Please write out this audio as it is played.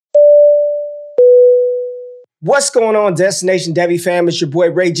What's going on, Destination Devy fam? It's your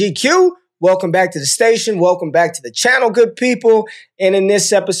boy Ray GQ. Welcome back to the station. Welcome back to the channel, good people. And in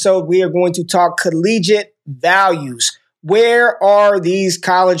this episode, we are going to talk collegiate values. Where are these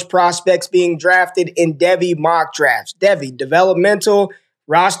college prospects being drafted in Devy mock drafts? Devy, developmental,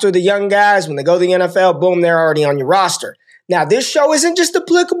 roster the young guys. When they go to the NFL, boom, they're already on your roster. Now, this show isn't just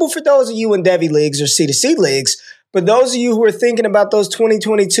applicable for those of you in Devy leagues or C2C leagues, but those of you who are thinking about those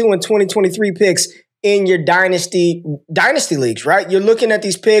 2022 and 2023 picks in your dynasty leagues, right? You're looking at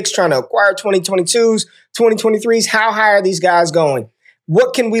these picks, trying to acquire 2022s, 2023s. How high are these guys going?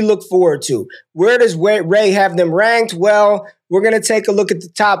 What can we look forward to? Where does Ray have them ranked? Well, we're going to take a look at the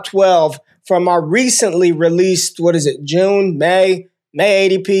top 12 from our recently released, June, May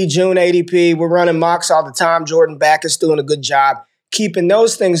ADP, June ADP. We're running mocks all the time. Jordan Backus doing a good job keeping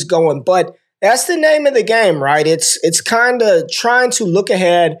those things going. But that's the name of the game, right? It's kind of trying to look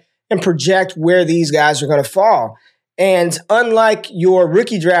ahead and project where these guys are going to fall. And unlike your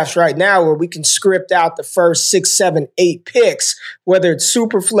rookie drafts right now, where we can script out the first 6, 7, 8 picks, whether it's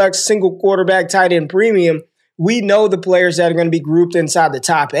Superflex, single quarterback, tight end premium, we know the players that are going to be grouped inside the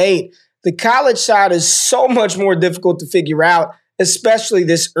top 8. The college side is so much more difficult to figure out, especially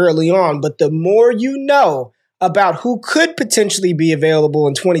this early on. But the more you know about who could potentially be available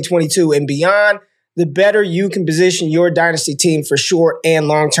in 2022 and beyond, the better you can position your dynasty team for short and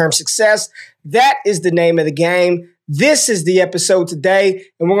long-term success. That is the name of the game. This is the episode today,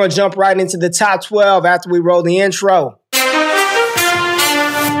 and we're going to jump right into the top 12 after we roll the intro.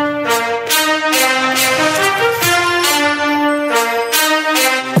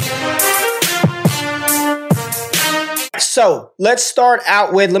 So let's start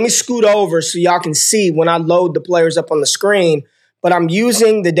out with, let me scoot over so y'all can see when I load the players up on the screen. But I'm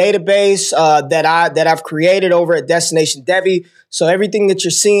using the database that I've created over at Destination Devy. So everything that you're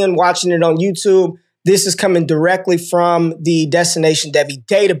seeing, watching it on YouTube, this is coming directly from the Destination Devy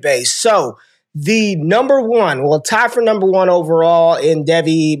database. So the tie for number one overall in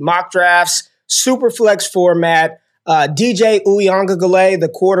Devy mock drafts, Superflex format, DJ Uyunglele, the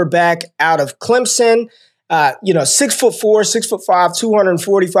quarterback out of Clemson. 6'4", 6'5",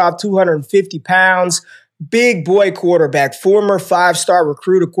 245, 250 pounds. Big boy quarterback, former 5-star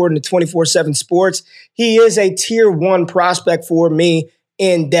recruit, according to 24/7 Sports. He is a tier 1 prospect for me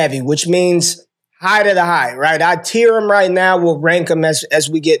in Devy, which means high to the high, right? I tier him right now. We'll rank him as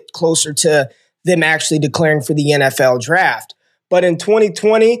we get closer to them actually declaring for the NFL draft. But in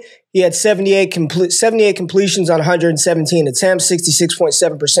 2020, he had 78 completions on 117 attempts,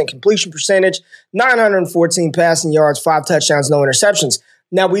 66.7% completion percentage, 914 passing yards, 5 touchdowns, no interceptions.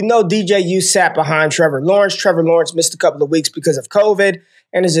 Now, we know DJU sat behind Trevor Lawrence. Trevor Lawrence missed a couple of weeks because of COVID.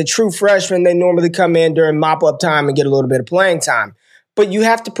 And as a true freshman, they normally come in during mop-up time and get a little bit of playing time. But you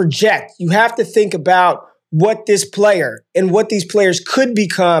have to project. You have to think about what this player and what these players could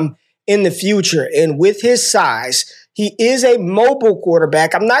become in the future. And with his size, he is a mobile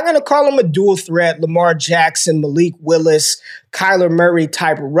quarterback. I'm not going to call him a dual threat, Lamar Jackson, Malik Willis, Kyler Murray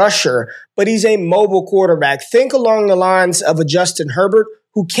type rusher, but he's a mobile quarterback. Think along the lines of a Justin Herbert,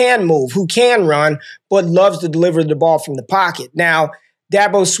 who can move, who can run, but loves to deliver the ball from the pocket. Now,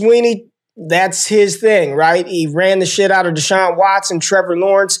 Dabo Swinney, that's his thing, right? He ran the shit out of Deshaun Watson, Trevor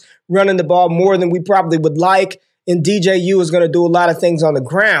Lawrence, running the ball more than we probably would like, and DJU is going to do a lot of things on the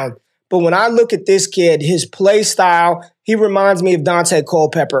ground. But when I look at this kid, his play style, he reminds me of Dante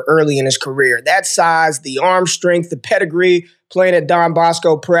Culpepper early in his career. That size, the arm strength, the pedigree, playing at Don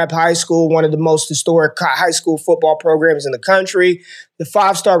Bosco Prep High School, one of the most historic high school football programs in the country, the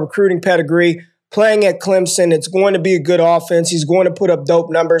 5-star recruiting pedigree, playing at Clemson. It's going to be a good offense. He's going to put up dope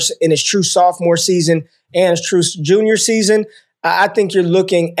numbers in his true sophomore season and his true junior season. I think you're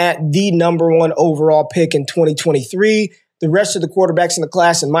looking at the number 1 overall pick in 2023. The rest of the quarterbacks in the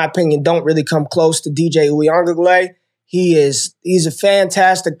class, in my opinion, don't really come close to DJ Uyunglele. He's a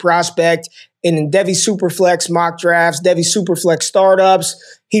fantastic prospect. And in Devy Superflex mock drafts, Devy Superflex startups,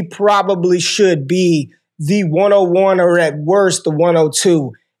 he probably should be the 101 or at worst the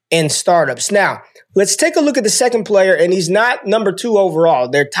 102 in startups. Now, let's take a look at the second player, and he's not number 2 overall.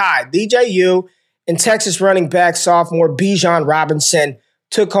 They're tied. DJU and Texas running back sophomore Bijan Robinson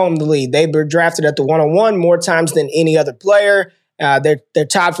took home the lead. They were drafted at the 101 more times than any other player. They're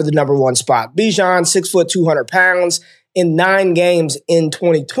tied for the number 1 spot. Bijan, 6 foot, 200 pounds in 9 games in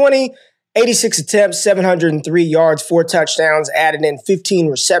 2020, 86 attempts, 703 yards, 4 touchdowns, added in 15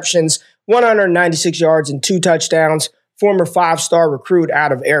 receptions, 196 yards and 2 touchdowns. Former 5-star recruit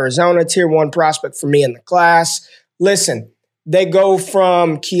out of Arizona, tier 1 prospect for me in the class. Listen, they go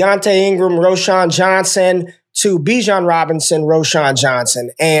from Keontae Ingram, Roshan Johnson, to Bijan Robinson, Roschon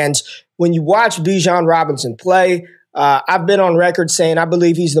Johnson. And when you watch Bijan Robinson play, I've been on record saying I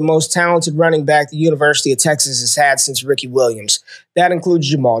believe he's the most talented running back the University of Texas has had since Ricky Williams. That includes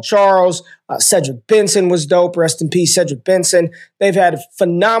Jamal Charles. Cedric Benson was dope. Rest in peace, Cedric Benson. They've had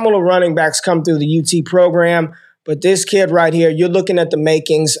phenomenal running backs come through the UT program. But this kid right here, you're looking at the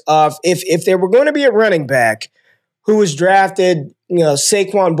makings of if there were going to be a running back who was drafted,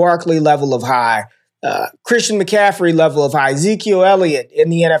 Saquon Barkley level of high, Christian McCaffrey level of high, Ezekiel Elliott in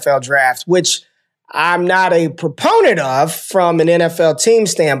the NFL draft, which I'm not a proponent of from an NFL team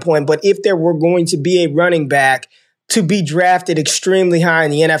standpoint, but if there were going to be a running back to be drafted extremely high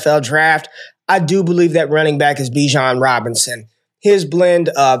in the NFL draft, I do believe that running back is Bijan Robinson. His blend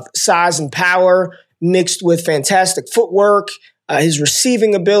of size and power mixed with fantastic footwork, his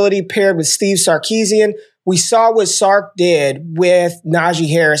receiving ability paired with Steve Sarkisian. We saw what Sark did with Najee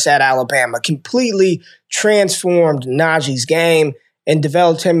Harris at Alabama, completely transformed Najee's game and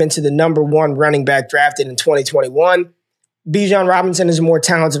developed him into the number one running back drafted in 2021. Bijan Robinson is a more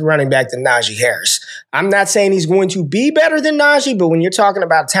talented running back than Najee Harris. I'm not saying he's going to be better than Najee, but when you're talking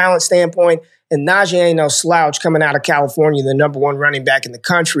about talent standpoint, and Najee ain't no slouch coming out of California, the number one running back in the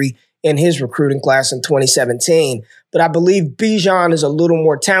country in his recruiting class in 2017. But I believe Bijan is a little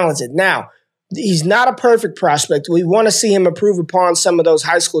more talented. Now, he's not a perfect prospect. We want to see him improve upon some of those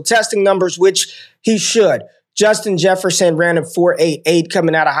high school testing numbers, which he should. Justin Jefferson ran a 4.88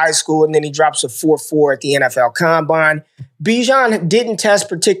 coming out of high school, and then he drops a 4.4 at the NFL Combine. Bijan didn't test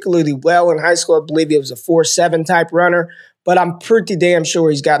particularly well in high school. I believe he was a 4.7 type runner, but I'm pretty damn sure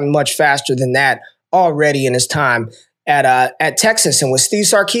he's gotten much faster than that already in his time at Texas. And with Steve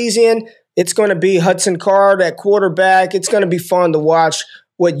Sarkisian, it's going to be Hudson Card at quarterback. It's going to be fun to watch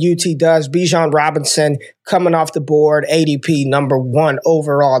what UT does. Bijan Robinson coming off the board, ADP number 1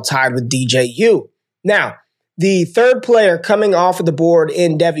 overall, tied with DJU. Now, the third player coming off of the board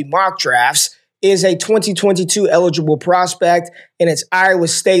in Devy mock drafts is a 2022 eligible prospect, and it's Iowa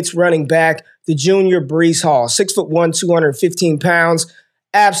State's running back, the junior Breece Hall, 6'1", 215 pounds,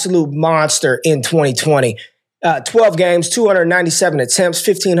 absolute monster in 2020. 12 games, 297 attempts,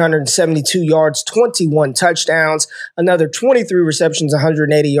 1,572 yards, 21 touchdowns, another 23 receptions,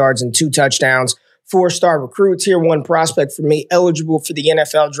 180 yards, and 2 touchdowns. 4-star recruit, tier 1 prospect for me, eligible for the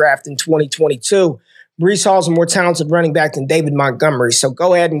NFL draft in 2022. Breece Hall's a more talented running back than David Montgomery, so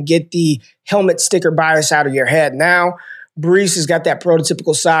go ahead and get the helmet sticker bias out of your head now. Breece has got that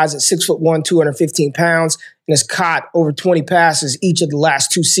prototypical size at 6'1", 215 pounds, and has caught over 20 passes each of the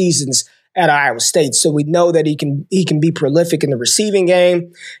last 2 seasons at Iowa State. So we know that he can be prolific in the receiving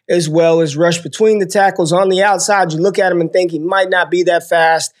game as well as rush between the tackles. On the outside, you look at him and think he might not be that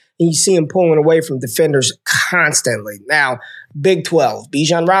fast, and you see him pulling away from defenders constantly. Now, Big 12,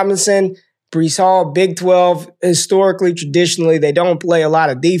 Bijan Robinson, Breece Hall, Big 12, historically, traditionally, they don't play a lot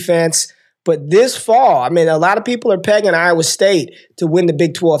of defense. But this fall, a lot of people are pegging Iowa State to win the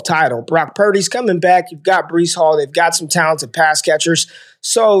Big 12 title. Brock Purdy's coming back. You've got Breece Hall. They've got some talented pass catchers.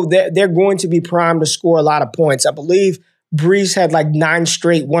 So they're going to be primed to score a lot of points. I believe Breece had like 9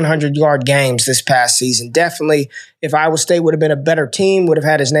 straight 100-yard games this past season. Definitely, if Iowa State would have been a better team, would have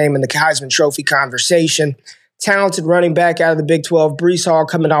had his name in the Heisman Trophy conversation. Talented running back out of the Big 12. Breece Hall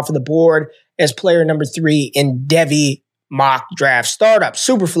coming off of the board as player number 3 in Devy mock draft startup.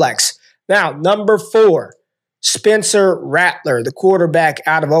 Superflex. Now, number 4, Spencer Rattler, the quarterback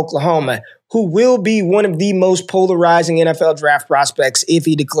out of Oklahoma, who will be one of the most polarizing NFL draft prospects if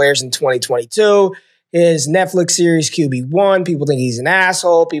he declares in 2022. His Netflix series QB1, people think he's an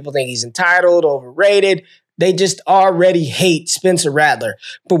asshole. People think he's entitled, overrated. They just already hate Spencer Rattler.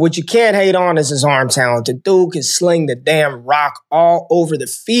 But what you can't hate on is his arm talent. The dude can sling the damn rock all over the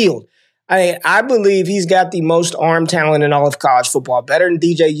field. I believe he's got the most arm talent in all of college football. Better than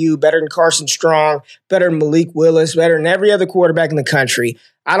DJU, better than Carson Strong, better than Malik Willis, better than every other quarterback in the country.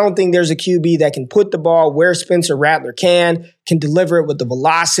 I don't think there's a QB that can put the ball where Spencer Rattler can deliver it with the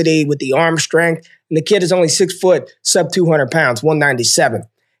velocity, with the arm strength. And the kid is only 6 foot, sub 200 pounds, 197.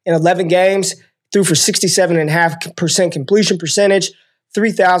 In 11 games, threw for 67.5% completion percentage,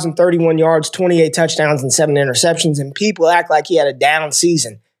 3,031 yards, 28 touchdowns, and 7 interceptions. And people act like he had a down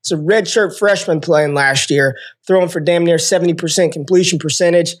season. It's a redshirt freshman playing last year, throwing for damn near 70% completion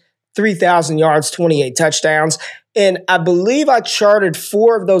percentage, 3,000 yards, 28 touchdowns. And I believe I charted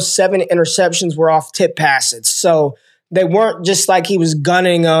 4 of those 7 interceptions were off tip passes. So they weren't just like he was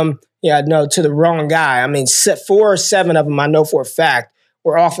gunning them, to the wrong guy. 4 or 7 of them, I know for a fact,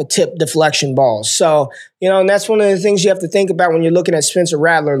 were off a tip deflection balls. So, and that's one of the things you have to think about when you're looking at Spencer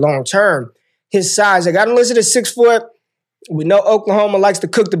Rattler long term. His size, I got him listed at 6 foot. We know Oklahoma likes to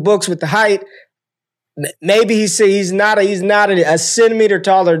cook the books with the height. maybe he's not a centimeter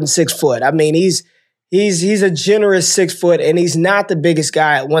taller than 6 foot. I mean, he's a generous 6 foot, and he's not the biggest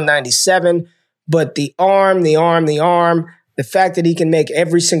guy at 197. But the arm, the fact that he can make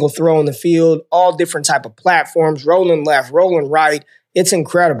every single throw on the field, all different type of platforms, rolling left, rolling right, it's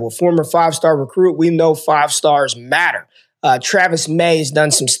incredible. Former 5-star recruit, we know 5 stars matter. Travis May has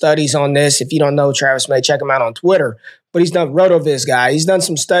done some studies on this. If you don't know Travis May, check him out on Twitter. But he's done RotoViz guy. He's done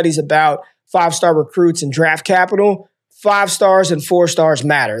some studies about 5-star recruits and draft capital. 5 stars and 4 stars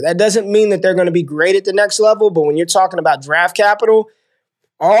matter. That doesn't mean that they're going to be great at the next level, but when you're talking about draft capital,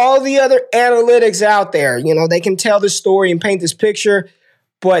 all the other analytics out there, they can tell this story and paint this picture,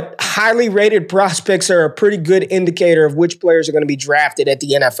 but highly rated prospects are a pretty good indicator of which players are going to be drafted at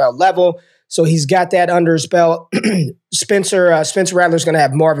the NFL level. So he's got that under his belt. Spencer Rattler's going to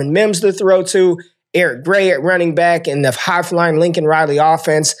have Marvin Mims to throw to, Eric Gray at running back, and the high-flying Lincoln Riley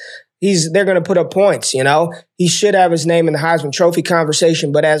offense. They're going to put up points, He should have his name in the Heisman Trophy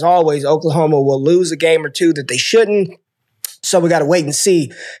conversation, but as always, Oklahoma will lose a game or two that they shouldn't. So we got to wait and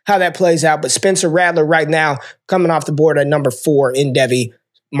see how that plays out. But Spencer Rattler right now coming off the board at number 4 in Devy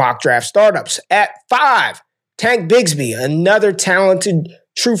mock draft startups. At 5, Tank Bigsby, another talented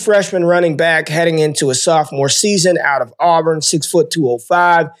true freshman running back heading into a sophomore season out of Auburn, 6 foot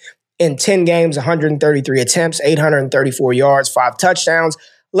 205. In 10 games, 133 attempts, 834 yards, 5 touchdowns,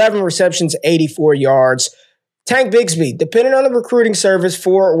 11 receptions, 84 yards. Tank Bigsby, depending on the recruiting service,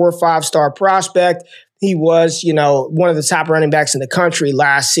 4 or 5-star prospect. He was, one of the top running backs in the country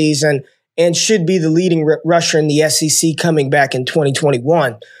last season and should be the leading rusher in the SEC coming back in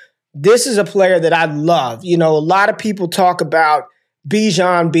 2021. This is a player that I love. A lot of people talk about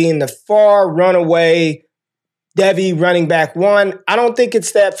Bijan being the far runaway Devy running back 1. I don't think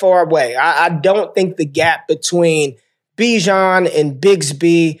it's that far away. I don't think the gap between Bijan and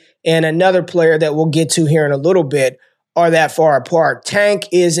Bigsby and another player that we'll get to here in a little bit are that far apart. Tank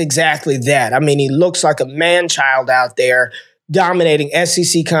is exactly that. I mean, he looks like a man-child out there dominating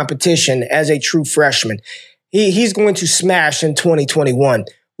SEC competition as a true freshman. He's going to smash in 2021.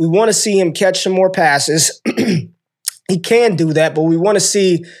 We want to see him catch some more passes. He can do that, but we want to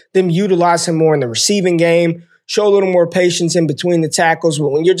see them utilize him more in the receiving game, show a little more patience in between the tackles. But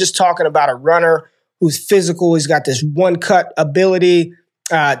when you're just talking about a runner who's physical, he's got this one-cut ability,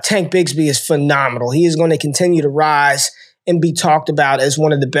 Tank Bigsby is phenomenal. He is going to continue to rise and be talked about as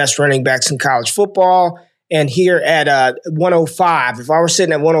one of the best running backs in college football. And here at 105, if I were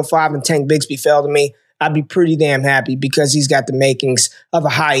sitting at 105 and Tank Bigsby fell to me, I'd be pretty damn happy because he's got the makings of a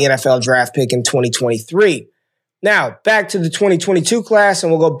high NFL draft pick in 2023. Now, back to the 2022 class,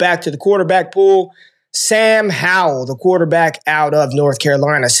 and we'll go back to the quarterback pool. Sam Howell, the quarterback out of North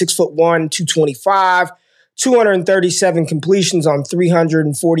Carolina, 6'1", 225, 237 completions on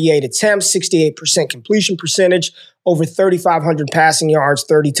 348 attempts, 68% completion percentage, over 3,500 passing yards,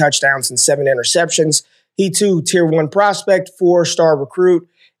 30 touchdowns, and 7 interceptions. He, too, Tier 1 prospect, 4-star recruit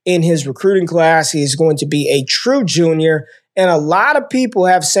in his recruiting class. He is going to be a true junior, and a lot of people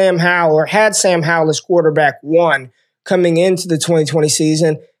have Sam Howell or had Sam Howell as quarterback 1 coming into the 2020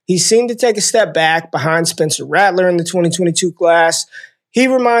 season. He seemed to take a step back behind Spencer Rattler in the 2022 class. He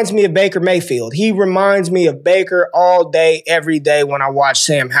reminds me of Baker Mayfield. He reminds me of Baker all day, every day when I watch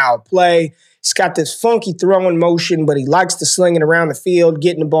Sam Howell play. He's got this funky throwing motion, but he likes to sling it around the field,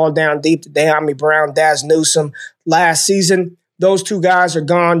 getting the ball down deep to De'Ami Brown, Daz Newsome last season. Those 2 guys are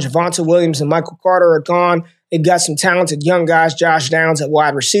gone. Javonte Williams and Michael Carter are gone. They've got some talented young guys, Josh Downs at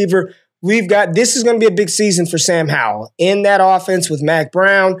wide receiver. This is going to be a big season for Sam Howell. In that offense with Mac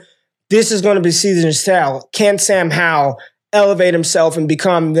Brown, this is going to be season to tell. Can Sam Howell elevate himself and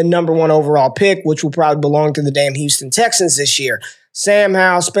become the number 1 overall pick, which will probably belong to the damn Houston Texans this year? Sam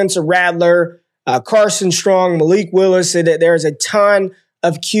Howell, Spencer Rattler, Carson Strong, Malik Willis. There's a ton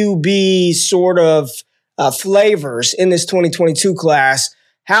of QB sort of flavors in this 2022 class.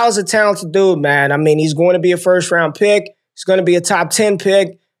 Howell's a talented dude, man. I mean, he's going to be a first-round pick. He's going to be a top 10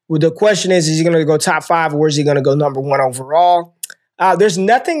 pick. Well, the question is he going to go top 5 or is he going to go number 1 overall? There's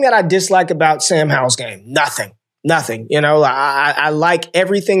nothing that I dislike about Sam Howell's game. Nothing. I like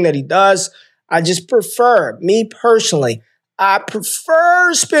everything that he does. I just prefer, me personally, I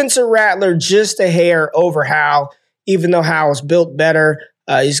prefer Spencer Rattler just a hair over Howell, even though Howell's built better.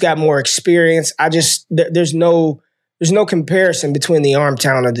 He's got more experience. There's no comparison between the arm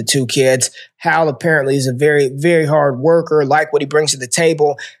talent of the 2 kids. Howell apparently is a very, very hard worker, like what he brings to the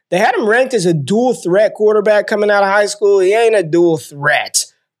table. They had him ranked as a dual threat quarterback coming out of high school. He ain't a dual threat,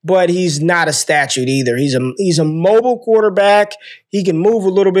 but he's not a statute either. He's a mobile quarterback. He can move a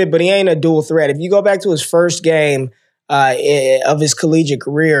little bit, but he ain't a dual threat. If you go back to his first game of his collegiate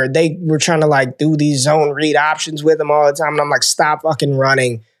career. They were trying to like do these zone read options with him all the time. And I'm like, stop fucking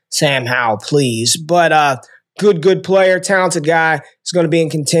running Sam Howell, please. But good player, talented guy. Is going to be in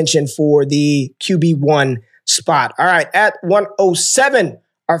contention for the QB1 spot. All right, at 107,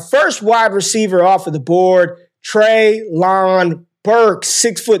 our first wide receiver off of the board, Treylon Burks,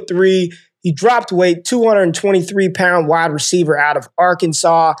 6'3". He dropped weight, 223-pound wide receiver out of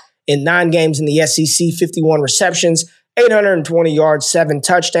Arkansas in 9 games in the SEC, 51 receptions, 820 yards, 7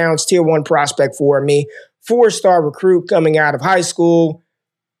 touchdowns, tier 1 prospect for me. 4-star recruit coming out of high school.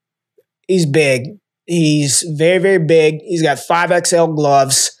 He's big. He's very, very big. He's got 5XL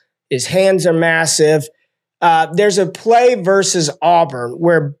gloves. His hands are massive. There's a play versus Auburn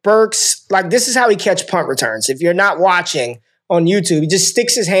where Burks, like this is how he catch punt returns. If you're not watching on YouTube, he just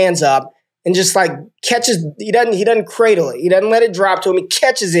sticks his hands up and just like catches. He doesn't cradle it. He doesn't let it drop to him. He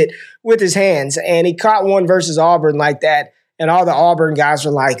catches it with his hands. And he caught one versus Auburn like that. And all the Auburn guys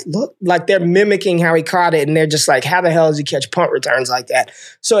are like, look, like they're mimicking how he caught it. And they're just like, how the hell does he catch punt returns like that?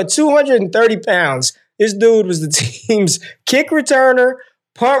 So at 230 pounds, this dude was the team's kick returner,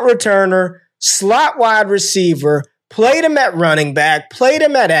 punt returner, slot wide receiver, played him at running back, played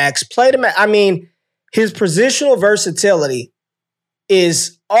him at X, his positional versatility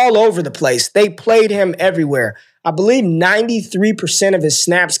is all over the place. They played him everywhere. I believe 93% of his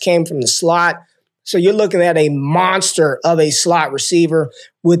snaps came from the slot. So you're looking at a monster of a slot receiver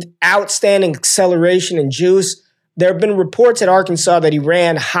with outstanding acceleration and juice. There have been reports at Arkansas that he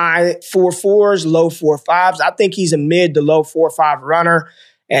ran high 4.4s, low 4.5s. I think he's a mid to low 4.5 runner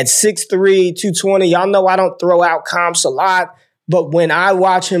at 6'3", 220. Y'all know I don't throw out comps a lot, but when I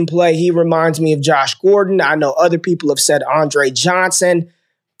watch him play, he reminds me of Josh Gordon. I know other people have said Andre Johnson.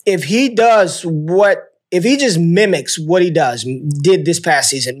 If he just mimics what he did this past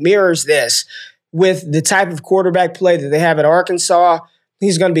season, mirrors this with the type of quarterback play that they have at Arkansas,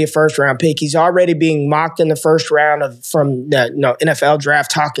 he's going to be a first-round pick. He's already being mocked in the first round from NFL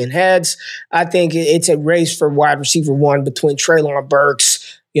draft talking heads. I think it's a race for wide receiver 1 between Treylon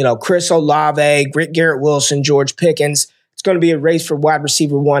Burks, Chris Olave, Garrett Wilson, George Pickens. It's going to be a race for wide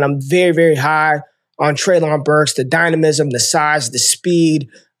receiver 1. I'm very, very high on Treylon Burks, the dynamism, the size, the speed,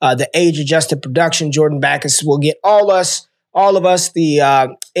 the age-adjusted production. Jordan Backus will get all of us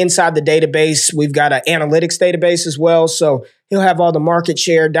the inside the database. We've got an analytics database as well, so he'll have all the market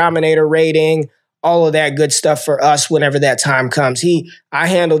share, dominator rating, all of that good stuff for us whenever that time comes. I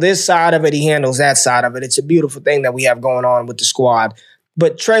handle this side of it. He handles that side of it. It's a beautiful thing that we have going on with the squad.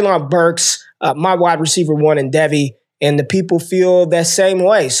 But Treylon Burks, my wide receiver 1 in Devy, and the people feel that same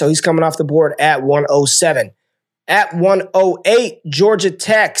way. So he's coming off the board at 107. At 108, Georgia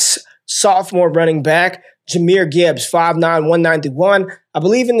Tech's sophomore running back, Jahmyr Gibbs, 5'9", 191. I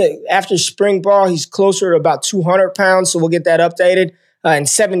believe after spring ball, he's closer to about 200 pounds, so we'll get that updated. In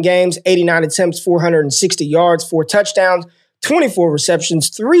 7 games, 89 attempts, 460 yards, 4 touchdowns, 24 receptions,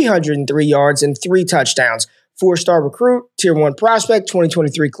 303 yards, and 3 touchdowns. 4-star recruit, tier 1 prospect,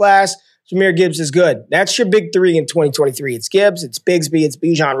 2023 class. Jahmyr Gibbs is good. That's your big 3 in 2023. It's Gibbs, it's Bigsby, it's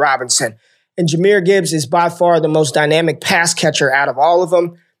Bijan Robinson. And Jahmyr Gibbs is by far the most dynamic pass catcher out of all of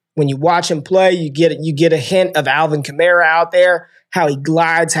them. When you watch him play, you get a hint of Alvin Kamara out there, how he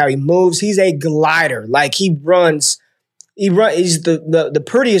glides, how he moves. He's a glider. Like he's the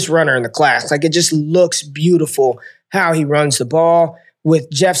prettiest runner in the class. Like it just looks beautiful how he runs the ball.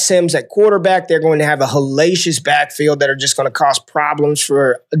 With Jeff Sims at quarterback, they're going to have a hellacious backfield that are just going to cause problems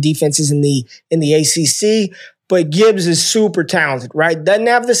for defenses in the ACC. But Gibbs is super talented, right? Doesn't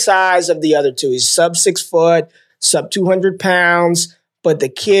have the size of the other two. He's sub 6 foot, sub 200 pounds. But the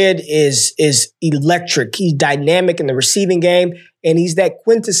kid is electric. He's dynamic in the receiving game, and he's that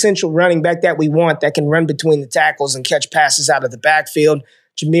quintessential running back that we want that can run between the tackles and catch passes out of the backfield.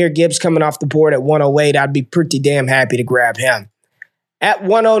 Jahmyr Gibbs coming off the board at 108. I'd be pretty damn happy to grab him. At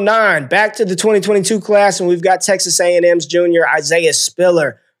 109, back to the 2022 class, and we've got Texas A&M's junior Isaiah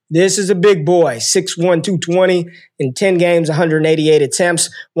Spiller. This is a big boy, 6'1", 220, in 10 games, 188 attempts,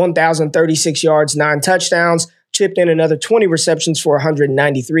 1,036 yards, 9 touchdowns. Chipped in another 20 receptions for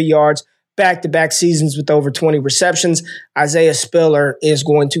 193 yards. Back-to-back seasons with over 20 receptions. Isaiah Spiller is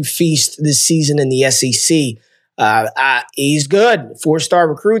going to feast this season in the SEC. He's good. 4-star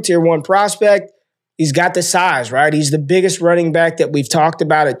recruit, tier 1 prospect. He's got the size, right? He's the biggest running back that we've talked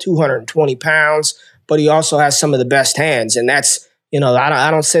about at 220 pounds, but he also has some of the best hands. And that's, I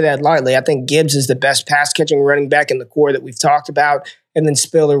don't say that lightly. I think Gibbs is the best pass-catching running back in the core that we've talked about. And then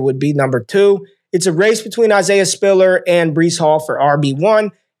Spiller would be number 2. It's a race between Isaiah Spiller and Breece Hall for RB1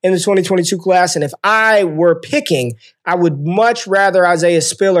 in the 2022 class. And if I were picking, I would much rather Isaiah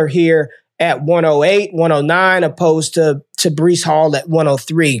Spiller here at 108, 109, opposed to Breece Hall at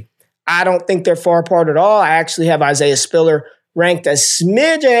 103. I don't think they're far apart at all. I actually have Isaiah Spiller ranked a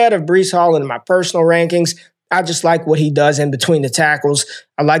smidge ahead of Breece Hall in my personal rankings. I just like what he does in between the tackles.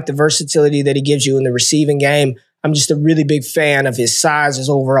 I like the versatility that he gives you in the receiving game. I'm just a really big fan of his size, his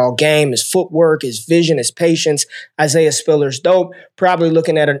overall game, his footwork, his vision, his patience. Isaiah Spiller's dope. Probably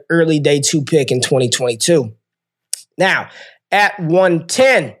looking at an early day 2 pick in 2022. Now, at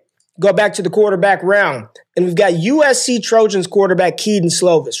 110, go back to the quarterback round. And we've got USC Trojans quarterback Kedon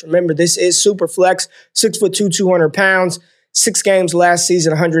Slovis. Remember, this is Superflex, 6'2", 200 pounds. 6 games last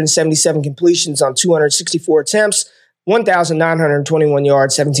season, 177 completions on 264 attempts, 1,921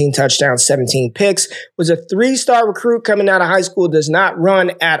 yards, 17 touchdowns, 17 picks. Was a 3-star recruit coming out of high school, does not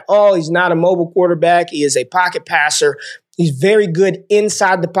run at all. He's not a mobile quarterback. He is a pocket passer. He's very good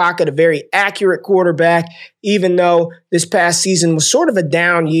inside the pocket, a very accurate quarterback, even though this past season was sort of a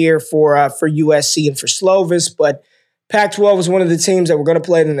down year for USC and for Slovis. But Pac-12 was one of the teams that were going to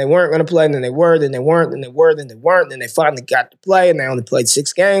play, then they weren't going to play, and then they were, then they weren't, then they were, then they weren't, then they finally got to play, and they only played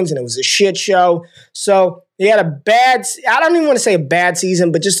 6 games, and it was a shit show. So he had I don't even want to say a bad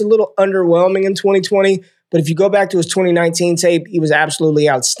season, but just a little underwhelming in 2020. But if you go back to his 2019 tape, he was absolutely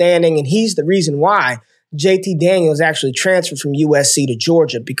outstanding, and he's the reason why JT Daniels actually transferred from USC to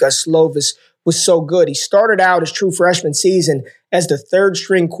Georgia, because Slovis was so good. He started out his true freshman season as the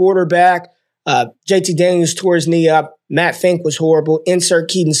 3rd-string quarterback. JT Daniels tore his knee up. Matt Fink was horrible. Insert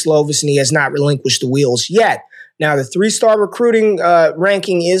Kedon Slovis, and he has not relinquished the wheels yet. Now, the 3-star recruiting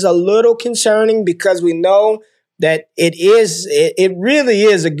ranking is a little concerning because we know that it really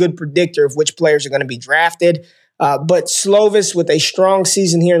is a good predictor of which players are going to be drafted. But Slovis, with a strong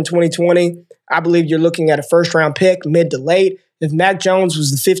season here in 2020, I believe you're looking at a 1st-round pick, mid to late. If Mac Jones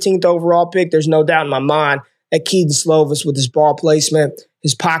was the 15th overall pick, there's no doubt in my mind that Kedon Slovis, with his ball placement,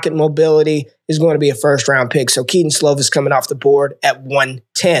 his pocket mobility, is going to be a 1st-round pick. So Kedon Slovis coming off the board at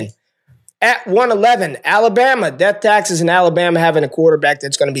 110. At 111, Alabama. Death taxes in Alabama having a quarterback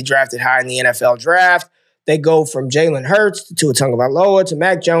that's going to be drafted high in the NFL draft. They go from Jalen Hurts to Tua Tagovailoa to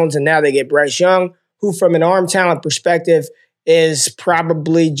Mac Jones, and now they get Bryce Young, who from an arm talent perspective is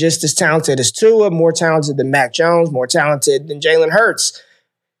probably just as talented as Tua, more talented than Mac Jones, more talented than Jalen Hurts.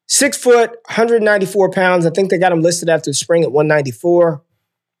 6 foot, 194 pounds. I think they got him listed after the spring at 194.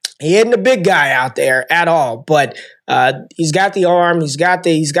 He isn't a big guy out there at all, but he's got the arm. He's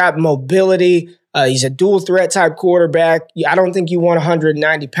got mobility. He's a dual threat type quarterback. I don't think you want a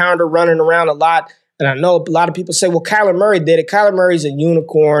 190-pounder running around a lot. And I know a lot of people say, well, Kyler Murray did it. Kyler Murray's a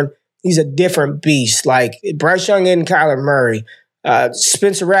unicorn. He's a different beast. Like Bryce Young isn't Kyler Murray.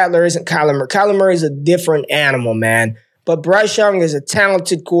 Spencer Rattler isn't Kyler Murray. Kyler Murray's a different animal, man. But Bryce Young is a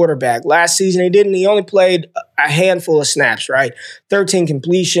talented quarterback. Last season, he only played a handful of snaps, right? 13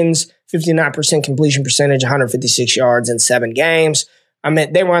 completions, 59% completion percentage, 156 yards in 7 games. I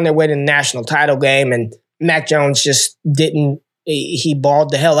mean, they were on their way to the national title game, and Mac Jones just he balled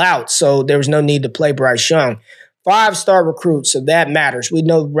the hell out. So there was no need to play Bryce Young. 5-star recruit, so that matters. We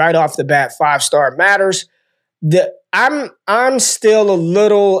know right off the bat 5-star matters. I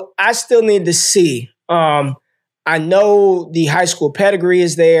still need to see. I know the high school pedigree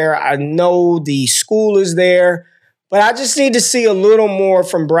is there. I know the school is there. But I just need to see a little more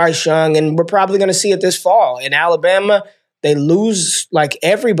from Bryce Young, and we're probably going to see it this fall. In Alabama, they lose like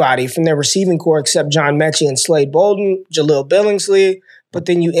everybody from their receiving core except John Mechie and Slade Bolden, Jaleel Billingsley. But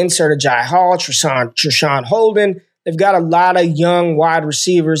then you insert a Jai Hall, Treshawn Holden. They've got a lot of young wide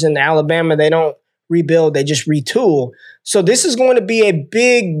receivers in Alabama. They don't rebuild, they just retool. So this is going to be a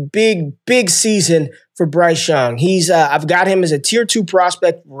big season for Bryce Young. I've got him as a tier 2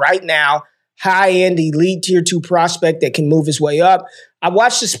 prospect right now, high-end elite tier 2 prospect that can move his way up. I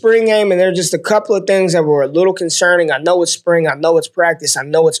watched the spring game, and there are just a couple of things that were a little concerning. I know it's spring. I know it's practice. I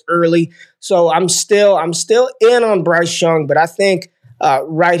know it's early. So I'm still in on Bryce Young, but I think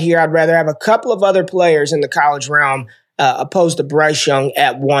right here I'd rather have a couple of other players in the college realm opposed to Bryce Young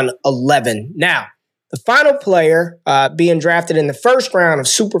at 111. Now, the final player being drafted in the 1st round of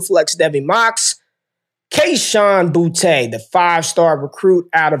Superflex Devy mocks, Kayshon Boutte, the 5-star recruit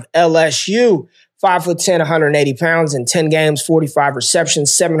out of LSU, 5'10", 180 pounds in 10 games, 45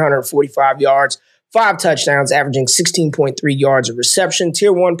 receptions, 745 yards, 5 touchdowns, averaging 16.3 yards a reception.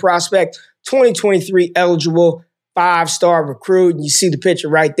 Tier 1 prospect, 2023 eligible, 5-star recruit. And you see the picture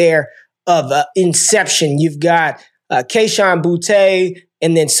right there of Inception. You've got Kayshon Boutte,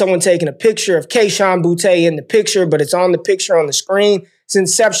 and then someone taking a picture of Kayshon Boutte in the picture, but it's on the picture on the screen. It's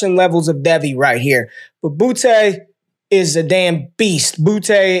Inception levels of Devy right here. But Boutte, is a damn beast.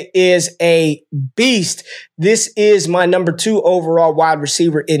 Butte is a beast. This is my number 2 overall wide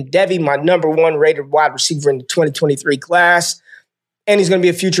receiver in Devy, my number 1 rated wide receiver in the 2023 class. And he's going to be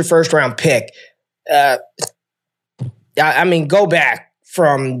a future first-round pick. I mean, go back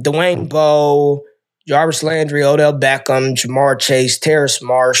from Dwayne Bowe, Jarvis Landry, Odell Beckham, Jamar Chase, Terrace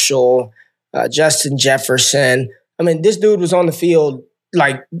Marshall, Justin Jefferson. I mean, this dude was on the field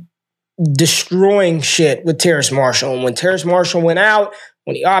like destroying shit with Terrace Marshall. And when Terrace Marshall went out,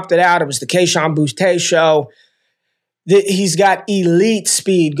 when he opted out, it was the Kayshon Boutte show. He's got elite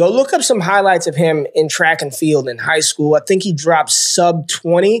speed. Go look up some highlights of him in track and field in high school. I think he dropped sub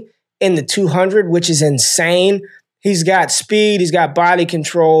 20 in the 200, which is insane. He's got speed. He's got body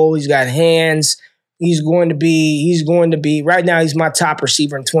control. He's got hands. He's going to be, right now, he's my top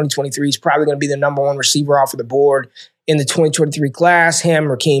receiver in 2023. He's probably going to be the number 1 receiver off of the board in the 2023 class.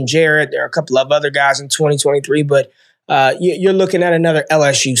 Him, Raheem Jarrett. There are a couple of other guys in 2023, but you're looking at another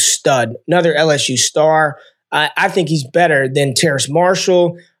LSU stud, another LSU star. I think he's better than Terrace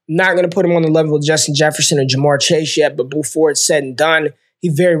Marshall. I'm not going to put him on the level of Justin Jefferson or Jamar Chase yet, but before it's said and done, he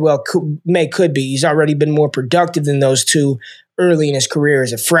very well could be. He's already been more productive than those two early in his career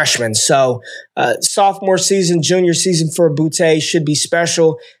as a freshman. So sophomore season, junior season for Boutte should be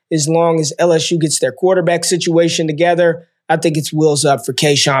special as long as LSU gets their quarterback situation together. I think it's wheels up for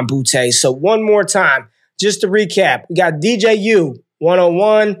Kayshon Boutte. So one more time, just to recap, we got DJU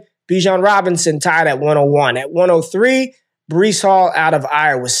 101, Bijan Robinson tied at 101. At 103, Breece Hall out of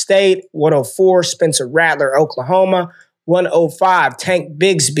Iowa State. 104, Spencer Rattler, Oklahoma. 105, Tank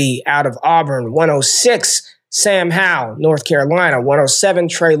Bigsby out of Auburn. 106, Sam Howell, North Carolina. 107,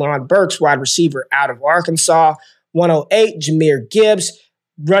 Treylon Burks, wide receiver out of Arkansas. 108, Jahmyr Gibbs,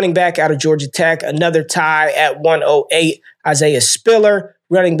 running back out of Georgia Tech. Another tie at 108, Isaiah Spiller,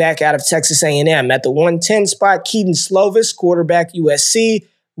 running back out of Texas A&M. At the 110 spot, Keaton Slovis, quarterback USC.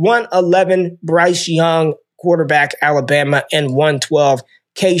 111, Bryce Young, quarterback Alabama. And 112,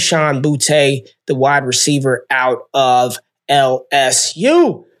 Kayshon Boutte, the wide receiver out of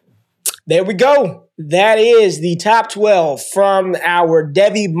LSU. There we go. That is the top 12 from our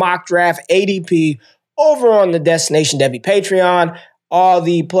Devy mock draft ADP over on the Destination Devy Patreon. All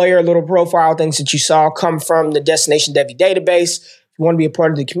the player little profile things that you saw come from the Destination Devy database. If you want to be a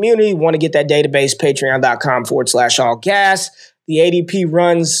part of the community, want to get that database, patreon.com/allgas. The ADP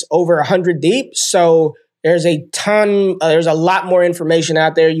runs over 100 deep, so there's a lot more information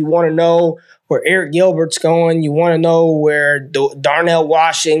out there. You want to know where Eric Gilbert's going. You want to know where Darnell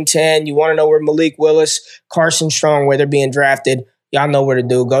Washington. You want to know where Malik Willis, Carson Strong, where they're being drafted. Y'all know where to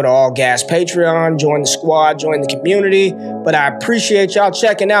do. Go to All Gas Patreon, join the squad, join the community. But I appreciate y'all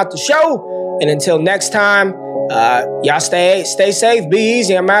checking out the show. And until next time, y'all stay safe, be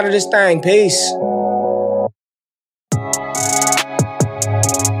easy. I'm out of this thing. Peace.